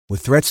With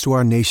threats to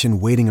our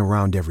nation waiting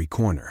around every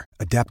corner,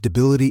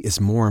 adaptability is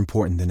more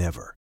important than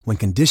ever. When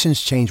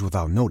conditions change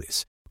without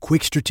notice,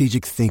 quick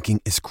strategic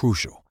thinking is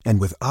crucial.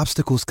 And with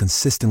obstacles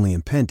consistently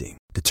impending,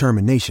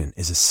 determination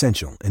is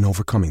essential in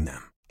overcoming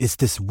them. It's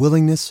this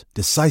willingness,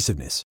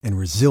 decisiveness, and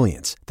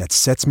resilience that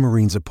sets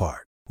Marines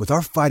apart. With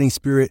our fighting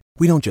spirit,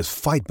 we don't just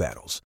fight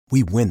battles,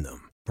 we win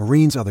them.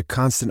 Marines are the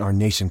constant our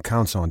nation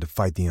counts on to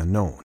fight the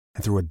unknown.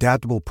 And through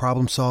adaptable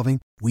problem solving,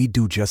 we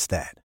do just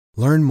that.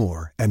 Learn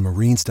more at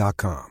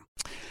marines.com.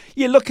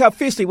 Yeah, look,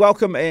 firstly,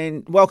 welcome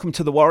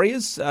to the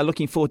Warriors.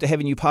 Looking forward to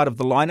having you part of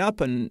the lineup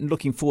and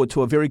looking forward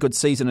to a very good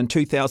season in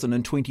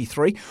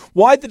 2023.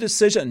 Why the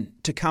decision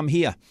to come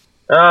here?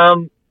 Yeah,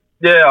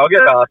 I'll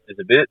get asked this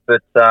a bit,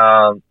 but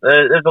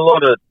there's a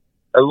lot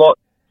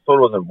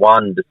sort of wasn't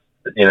one,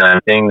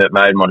 thing that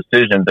made my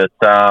decision, but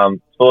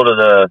sort of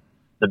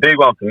the big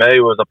one for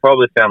me was I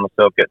probably found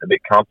myself getting a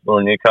bit comfortable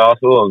in Newcastle.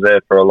 I was there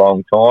for a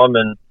long time,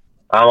 and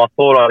I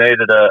thought I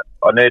needed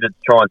to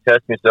try and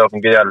test myself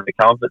and get out of the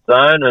comfort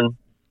zone, and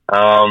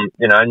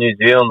New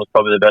Zealand was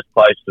probably the best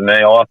place for me, I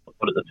thought,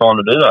 at the time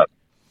to do that.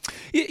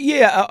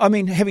 Yeah, I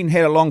mean, having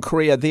had a long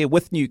career there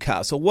with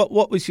Newcastle,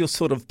 what was your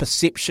sort of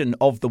perception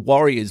of the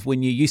Warriors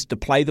when you used to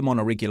play them on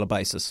a regular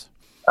basis?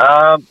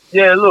 Look,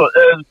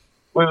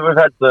 we've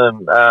had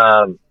some.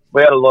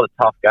 We had a lot of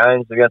tough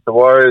games against the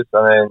Warriors.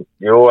 I mean,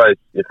 you're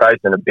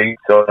facing a big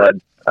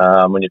side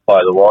when you play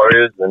the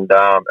Warriors, and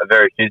a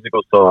very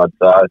physical side.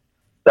 So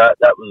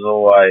that was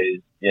always,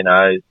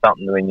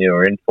 something when you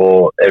were in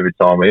for every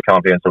time we come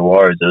up against the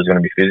Warriors, it was going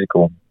to be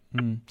physical.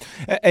 Mm.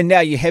 And now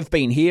you have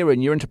been here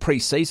and you're into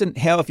pre-season.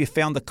 How have you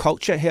found the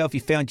culture? How have you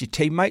found your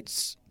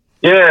teammates?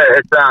 Yeah,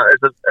 it's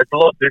a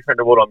lot different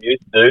to what I'm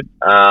used to,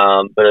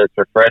 but it's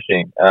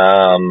refreshing.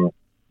 Coming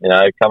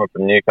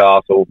from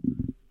Newcastle,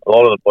 a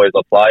lot of the boys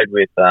I played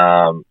with,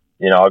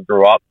 I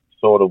grew up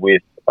sort of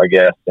with, I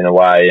guess, in a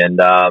way, and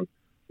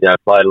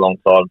played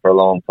alongside them for a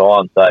long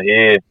time. So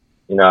here,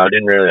 I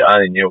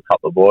only knew a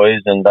couple of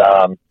boys, and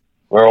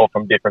we're all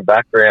from different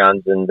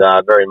backgrounds and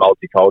very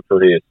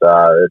multicultural here.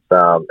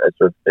 So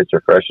it's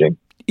refreshing.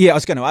 Yeah, I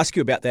was going to ask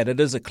you about that. It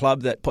is a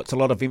club that puts a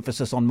lot of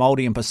emphasis on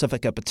Māori and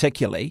Pacifica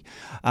particularly,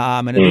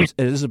 and it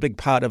is a big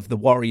part of the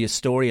Warriors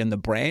story and the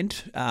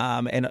brand,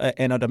 and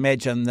I'd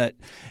imagine that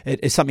it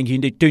is something you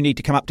do need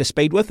to come up to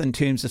speed with in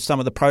terms of some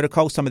of the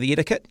protocols, some of the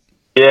etiquette.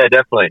 Yeah,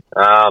 definitely.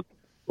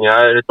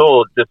 It's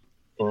all just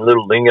in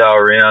little lingo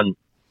around,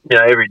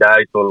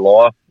 everyday sort of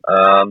life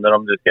that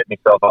I'm just getting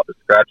myself up to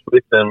scratch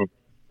with, and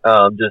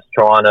just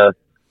trying to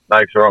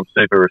make sure I'm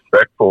super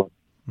respectful.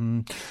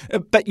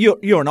 But you're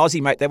an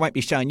Aussie, mate. They won't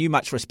be showing you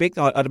much respect.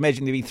 I'd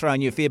imagine they'll be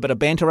throwing you a fair bit of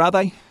banter, are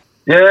they?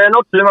 Yeah,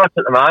 not too much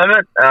at the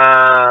moment.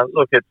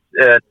 Look,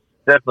 it's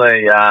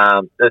definitely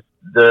there's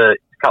a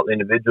couple of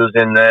individuals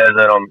in there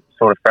that I'm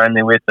sort of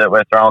friendly with that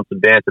we're throwing some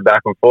banter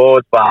back and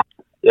forwards. But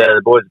yeah,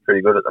 the boys are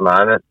pretty good at the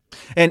moment.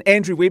 And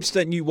Andrew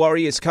Webster, new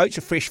Warriors coach,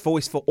 a fresh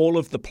voice for all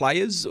of the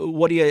players.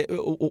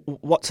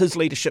 What's his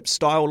leadership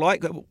style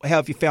like? How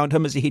have you found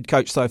him as a head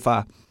coach so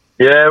far?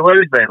 Yeah, well,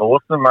 he's been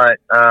awesome, mate.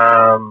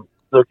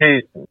 Look,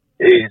 he's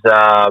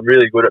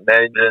really good at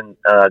managing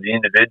the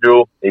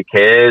individual. He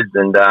cares,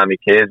 and he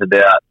cares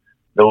about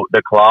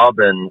the club,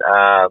 and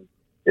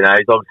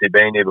he's obviously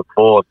been here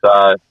before.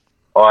 So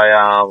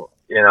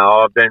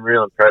I've been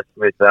real impressed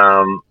with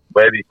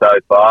Webby so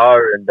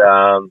far, and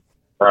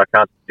I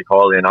can't speak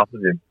highly enough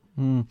of him.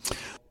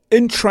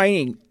 In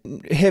training,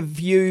 have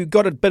you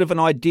got a bit of an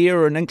idea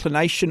or an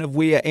inclination of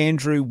where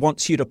Andrew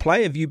wants you to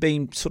play? Have you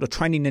been sort of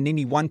training in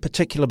any one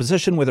particular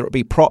position, whether it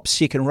be prop,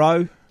 second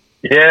row?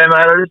 Yeah, mate,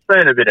 I've just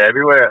been a bit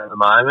everywhere at the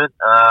moment.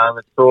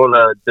 It's sort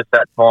of just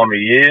that time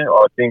of year.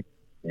 I think,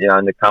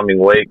 in the coming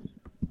weeks,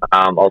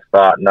 I'll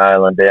start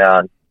nailing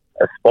down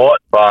a spot.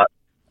 But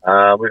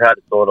we've had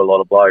sort of a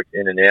lot of blokes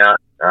in and out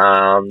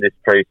this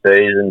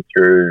pre-season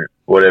through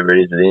whatever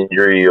it is, an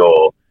injury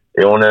or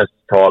illness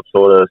type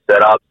sort of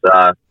setup.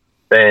 So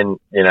been,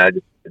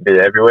 just a bit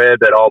everywhere.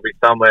 But I'll be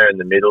somewhere in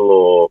the middle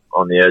or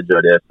on the edge, I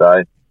dare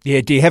say.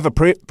 Yeah, do you have a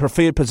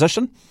preferred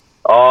position?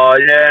 Oh,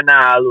 yeah,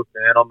 look,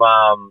 man,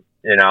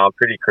 I'm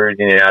pretty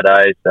cruisy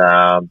nowadays.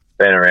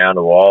 Been around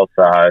a while,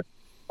 so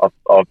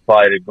I've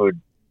played a good,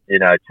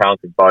 chunk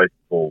of both,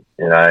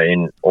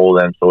 in all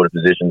them sort of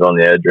positions on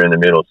the edge or in the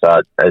middle,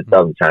 so it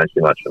doesn't change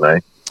too much for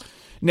me.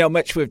 Now,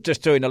 Mitch, we're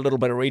just doing a little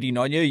bit of reading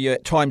on you. You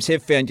at times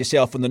have found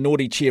yourself in the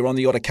naughty chair on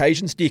the odd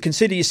occasions. Do you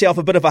consider yourself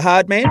a bit of a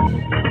hard man?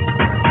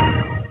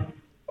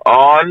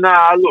 Oh,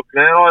 no, look,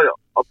 man,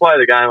 I play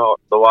the game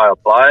the way I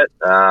play it.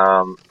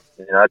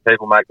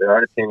 People make their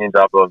own opinions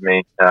up of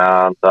me, so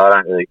I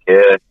don't really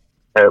care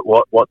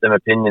what them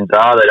opinions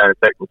are. They don't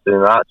affect me too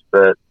much,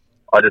 but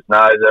I just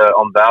know that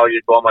I'm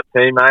valued by my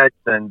teammates,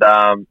 and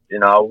I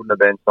wouldn't have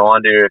been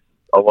signed here if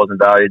I wasn't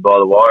valued by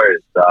the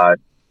Warriors. So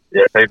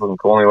yeah, people can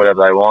call me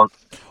whatever they want.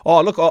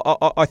 Oh, look,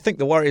 I think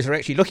the Warriors are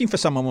actually looking for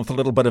someone with a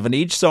little bit of an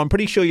edge, so I'm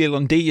pretty sure you'll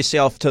endear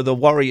yourself to the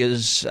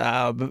Warriors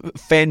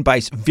fan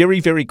base very,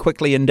 very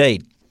quickly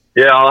indeed.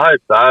 Yeah, I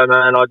hope so,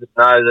 man. I just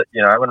know that,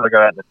 when I go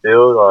out in the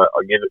field,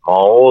 I give it my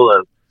all,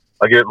 and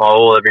I give it my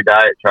all every day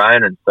at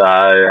training. So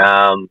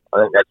I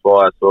think that's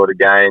why I sort of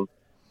gained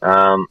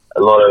a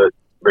lot of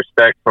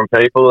respect from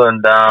people,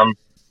 and I'm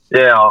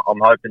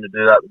hoping to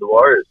do that with the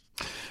Warriors.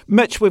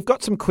 Mitch, we've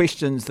got some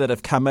questions that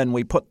have come in.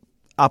 We put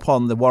up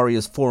on the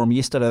Warriors forum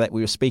yesterday that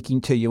we were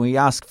speaking to you. We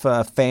asked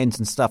for fans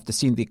and stuff to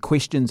send their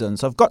questions in.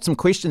 So I've got some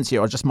questions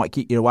here I just might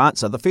get you to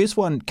answer. The first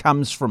one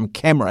comes from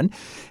Cameron.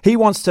 He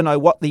wants to know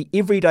what the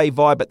everyday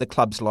vibe at the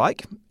club's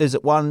like. Is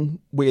it one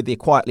where they're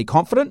quietly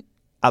confident?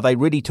 Are they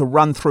ready to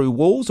run through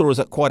walls, or is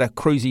it quite a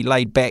cruisy,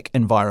 laid-back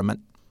environment?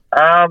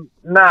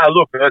 No,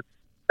 look,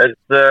 it's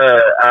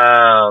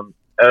an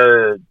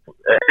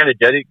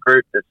energetic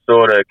group that's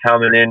sort of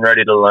coming in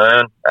ready to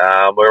learn.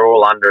 We're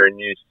all under a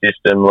new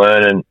system,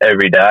 learning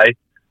every day.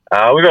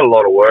 We've got a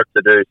lot of work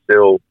to do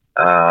still.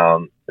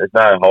 There's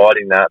no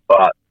hiding that,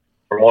 but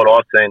from what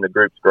I've seen, the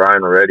group's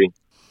grown already.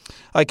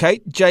 Okay,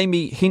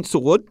 Jamie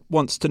Henselwood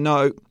wants to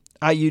know,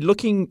 are you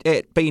looking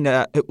at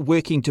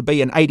working to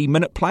be an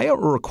 80-minute player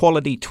or a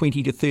quality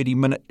 20 to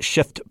 30-minute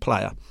shift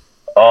player?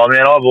 Oh,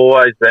 man, I've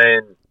always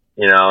been,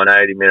 an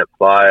 80-minute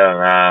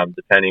player,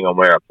 depending on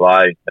where I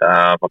play.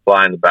 If I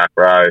play in the back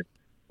row,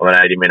 I'm an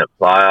 80-minute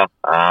player.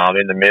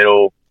 In the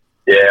middle,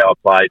 I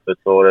play for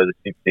sort of the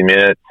 60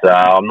 minutes.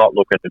 I'm not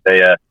looking to be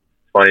a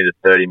 20 to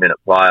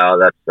 30-minute player.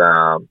 That's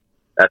for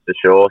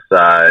sure.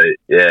 So,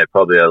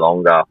 probably a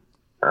longer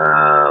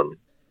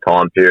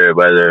time period,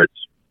 whether it's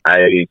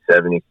 80,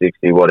 70,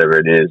 60, whatever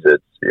it is.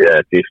 It's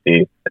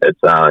 50. It's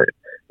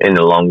in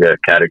the longer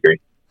category.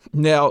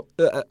 Now,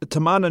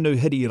 Tamana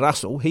Nuhidi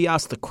Russell, he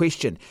asked the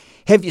question,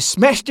 have you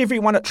smashed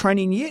everyone at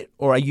training yet,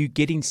 or are you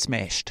getting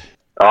smashed?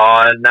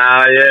 Oh,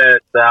 no,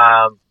 it's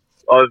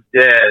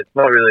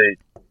not really,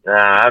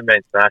 I haven't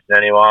been smashing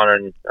anyone,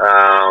 and,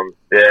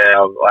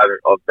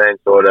 I've been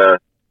sort of,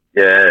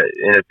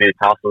 in a few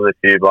tussles with a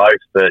few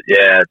blokes, but,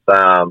 I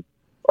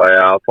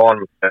find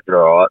myself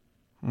all right.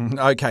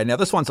 Okay, now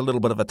this one's a little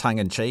bit of a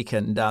tongue-in-cheek,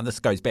 and this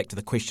goes back to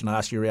the question I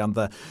asked you around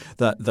the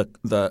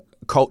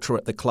culture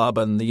at the club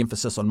and the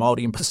emphasis on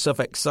Māori and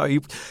Pacific. So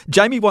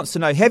Jamie wants to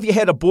know, have you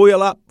had a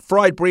boil-up,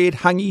 fried bread,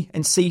 hangi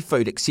and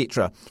seafood,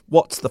 etc.?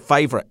 What's the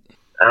favourite?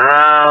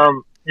 I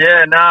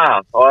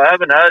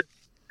haven't had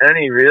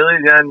any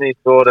really. The only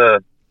sort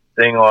of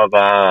thing I've,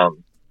 I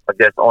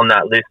guess, on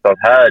that list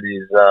I've had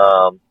is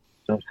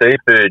some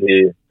seafood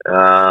here.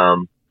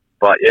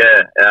 But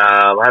I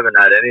haven't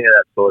had any of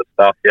that sort of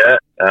stuff yet.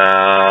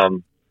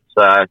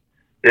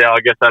 I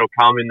guess that'll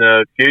come in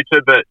the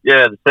future. But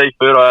the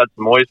seafood, I had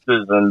some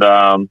oysters, and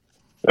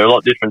they're a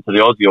lot different to the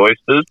Aussie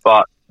oysters,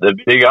 but they're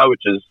bigger,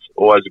 which is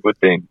always a good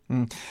thing.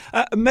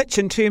 Mitch,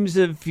 in terms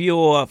of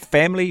your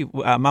family,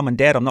 mum and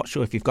dad, I'm not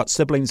sure if you've got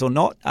siblings or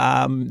not.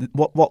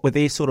 What were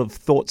their sort of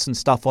thoughts and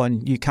stuff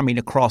on you coming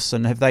across,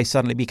 and have they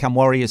suddenly become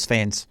Warriors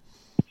fans?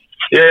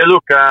 Yeah,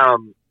 look, I've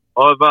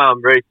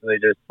recently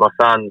my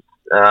son's.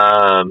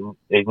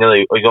 He's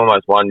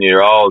almost 1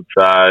 year old,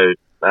 so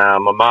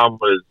my mum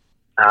was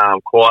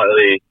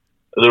quietly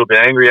a little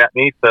bit angry at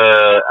me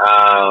for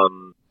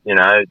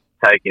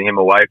taking him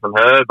away from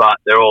her, but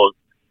they're all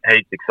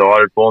heaps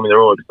excited for me. They're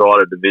all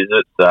excited to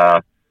visit, so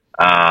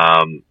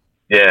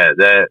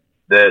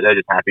they're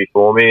just happy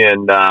for me,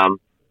 and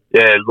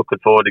looking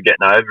forward to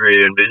getting over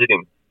here and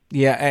visiting.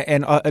 Yeah,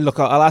 and look,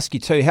 I'll ask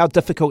you too, how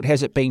difficult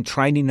has it been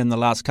training in the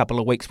last couple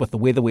of weeks with the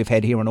weather we've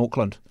had here in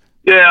Auckland?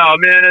 Yeah, I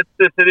mean, it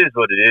is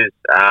what it is.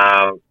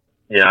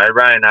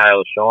 Rain, hail,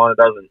 or shine,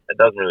 it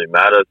doesn't really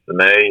matter to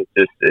me.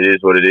 It is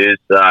what it is.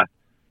 So,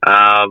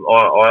 I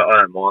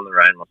don't mind the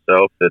rain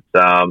myself. It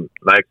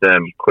makes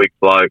them quick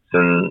blokes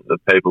and the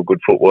people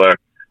good footwork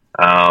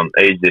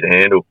easy to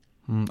handle.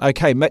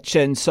 Okay, Mitch,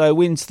 and so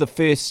when's the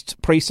first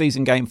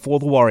pre-season game for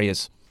the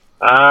Warriors?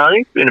 I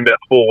think it's been about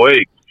 4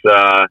 weeks.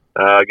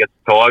 Against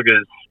the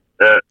Tigers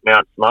at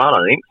Mount Smart,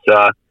 I think.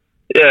 So,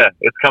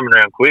 it's coming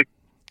around quick.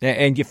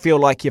 And you feel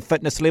like your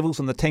fitness levels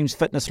and the team's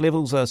fitness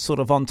levels are sort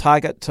of on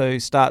target to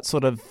start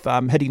sort of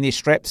hitting their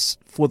straps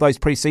for those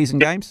pre-season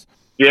games?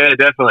 Yeah,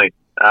 definitely.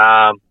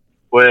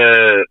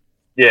 We're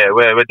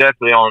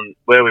definitely on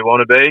where we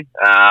want to be.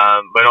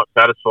 We're not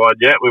satisfied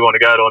yet. We want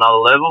to go to another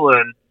level,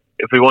 and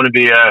if we want to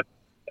be a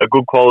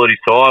good quality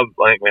side,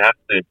 I think we have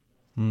to.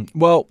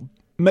 Well,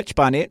 Mitch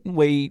Barnett,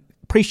 we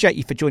appreciate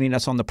you for joining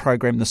us on the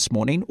program this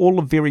morning. All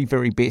the very,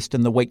 very best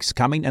in the weeks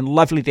coming, and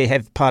lovely to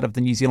have part of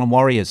the New Zealand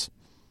Warriors.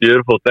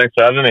 Beautiful. Thanks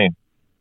for having me.